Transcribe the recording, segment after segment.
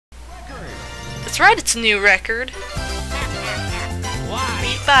That's right, it's a new record.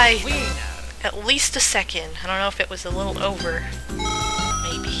 Beat by at least a second. I don't know if it was a little over.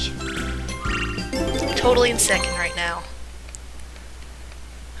 Maybe. Totally in second right now.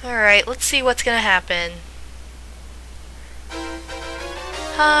 Alright, let's see what's gonna happen.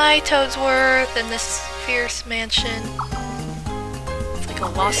 Hi, Toadsworth, and this fierce mansion. It's like a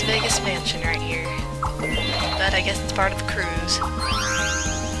Las Vegas mansion right here. But I guess it's part of the cruise.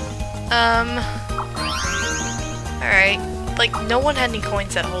 Alright. Like, no one had any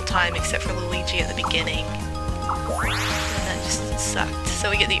coins that whole time except for Luigi at the beginning. And that just sucked. So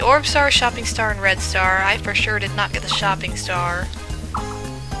we get the Orb Star, Shopping Star, and Red Star. I for sure did not get the Shopping Star.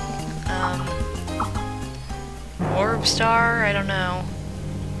 Orb Star? I don't know.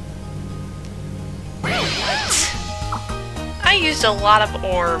 What? I used a lot of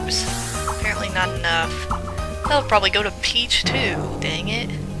orbs. Apparently not enough. That'll probably go to Peach too, dang it.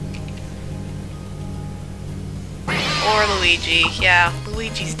 Or Luigi. Yeah,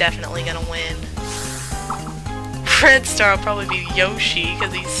 Luigi's definitely gonna win. Red Star will probably be Yoshi,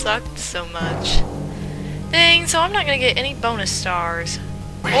 because he sucked so much. Dang, so I'm not gonna get any bonus stars.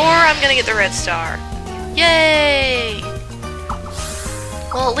 Or I'm gonna get the Red Star. Yay!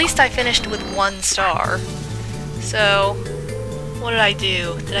 Well, at least I finished with 1 star. So, what did I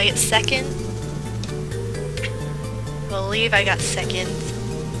do? Did I get second? I believe I got second.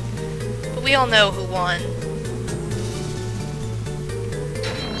 But we all know who won.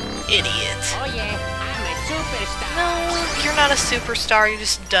 Idiot. Oh yeah, I'm a superstar. No, you're not a superstar, you're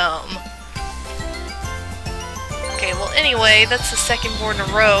just dumb. Okay, well anyway, that's the second board in a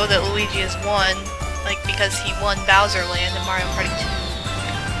row that Luigi has won. Like, because he won Bowser Land in Mario Party 2.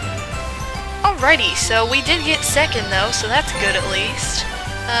 Alrighty, so we did get second though, so that's good at least.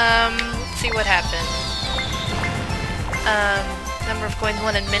 Let's see what happened. Number of coins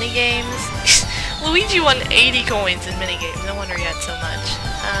won in minigames. Luigi won 80 coins in minigames, no wonder he had so much.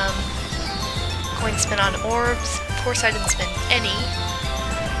 Coins spent on orbs. Of course I didn't spend any.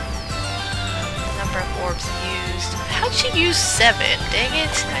 Number of orbs used. How'd she use 7? Dang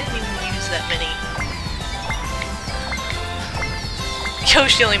it, I didn't even use that many.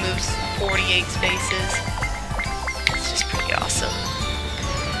 Yoshi only moves 48 spaces. It's just pretty awesome.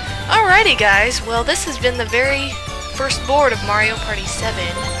 Alrighty guys, well this has been the very first board of Mario Party 7.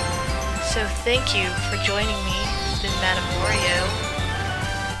 So thank you for joining me. It's been MadameWario.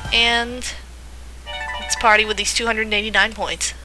 And let's party with these 289 points.